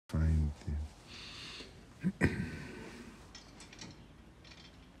I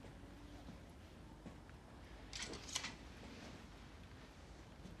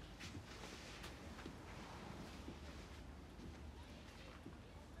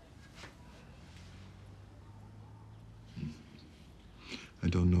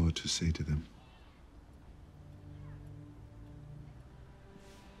don't know what to say to them.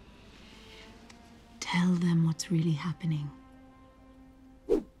 Tell them what's really happening.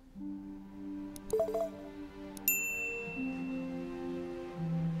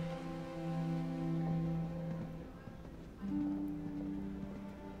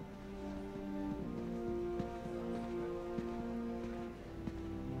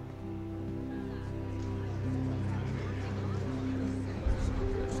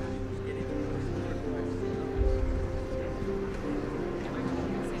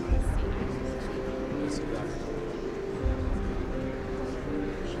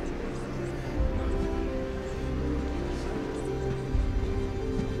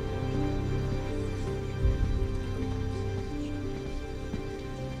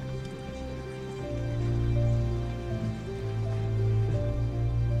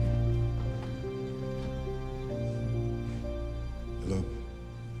 Hello.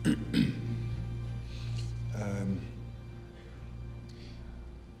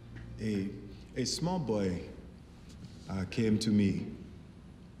 A small boy came to me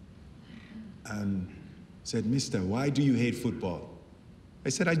and said, "Mister, why do you hate football?" I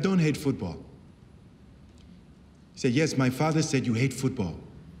said, "I don't hate football." He said, "Yes, my father said you hate football."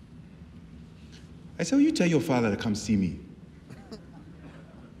 I said, "Well, you tell your father to come see me."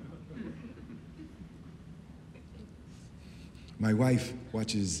 My wife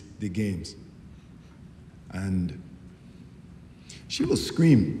watches the games, and she will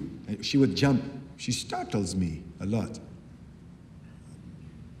scream, and she would jump. She startles me a lot.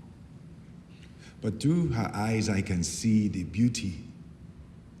 But through her eyes, I can see the beauty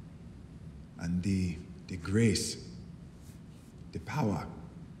and the grace, the power.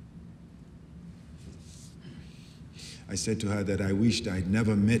 I said to her that I wished I'd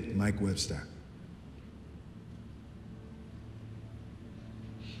never met Mike Webster.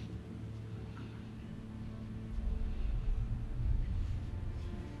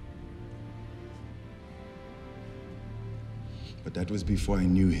 But that was before I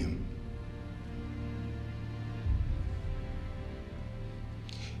knew him.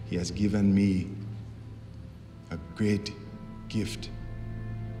 He has given me a great gift,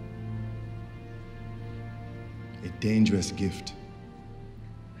 a dangerous gift,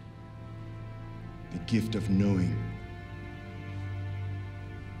 the gift of knowing.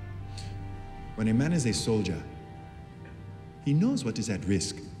 When a man is a soldier, he knows what is at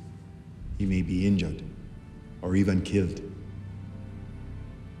risk. He may be injured or even killed.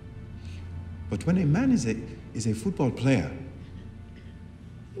 But when a man is a football player,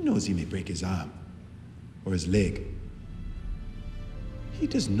 he knows he may break his arm or his leg. He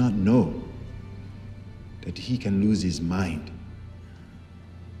does not know that he can lose his mind,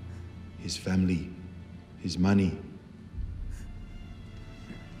 his family, his money,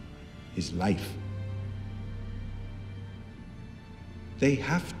 his life. They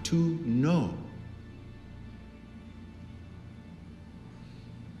have to know.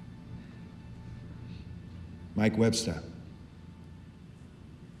 Mike Webster,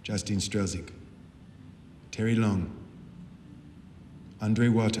 Justin Strelzik, Terry Long, Andre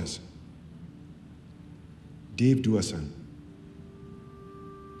Waters, Dave Duasan.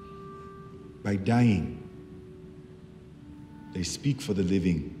 By dying, they speak for the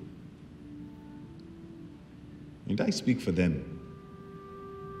living. And I speak for them.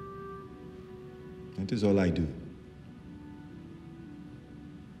 That is all I do.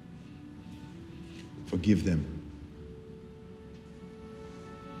 Forgive them.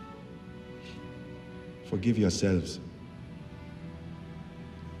 Forgive yourselves.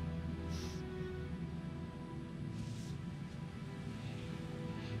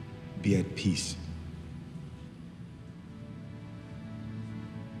 Be at peace.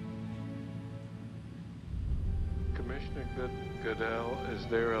 Commissioner Goodell, is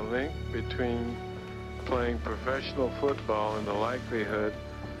there a link between playing professional football and the likelihood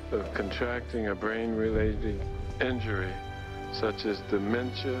of contracting a brain-related injury, such as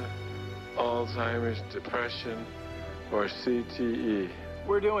dementia, Alzheimer's, depression, or CTE?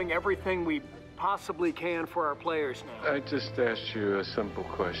 We're doing everything we possibly can for our players now. I just asked you a simple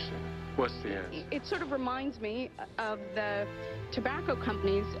question. What's the answer? It sort of reminds me of the tobacco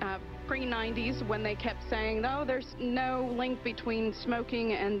companies pre-90s when they kept saying, oh, there's no link between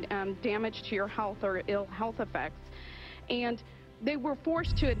smoking and damage to your health or ill health effects. And they were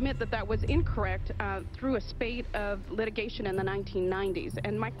forced to admit that that was incorrect through a spate of litigation in the 1990s.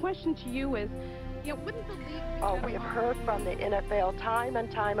 And my question to you is, wouldn't the league... We have heard from the NFL time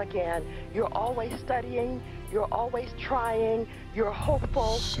and time again. You're always studying, you're always trying, you're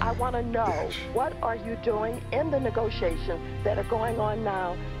hopeful. I want to know, what are you doing in the negotiations that are going on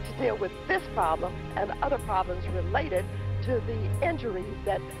now to deal with this problem and other problems related to the injuries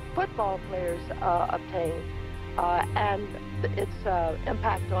that football players obtain and its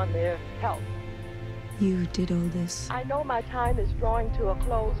impact on their health? You did all this. I know my time is drawing to a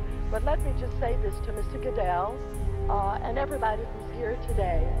close, but let me just say this to Mr. Goodell and everybody who's here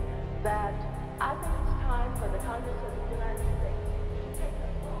today, that I think it's time for the Congress of the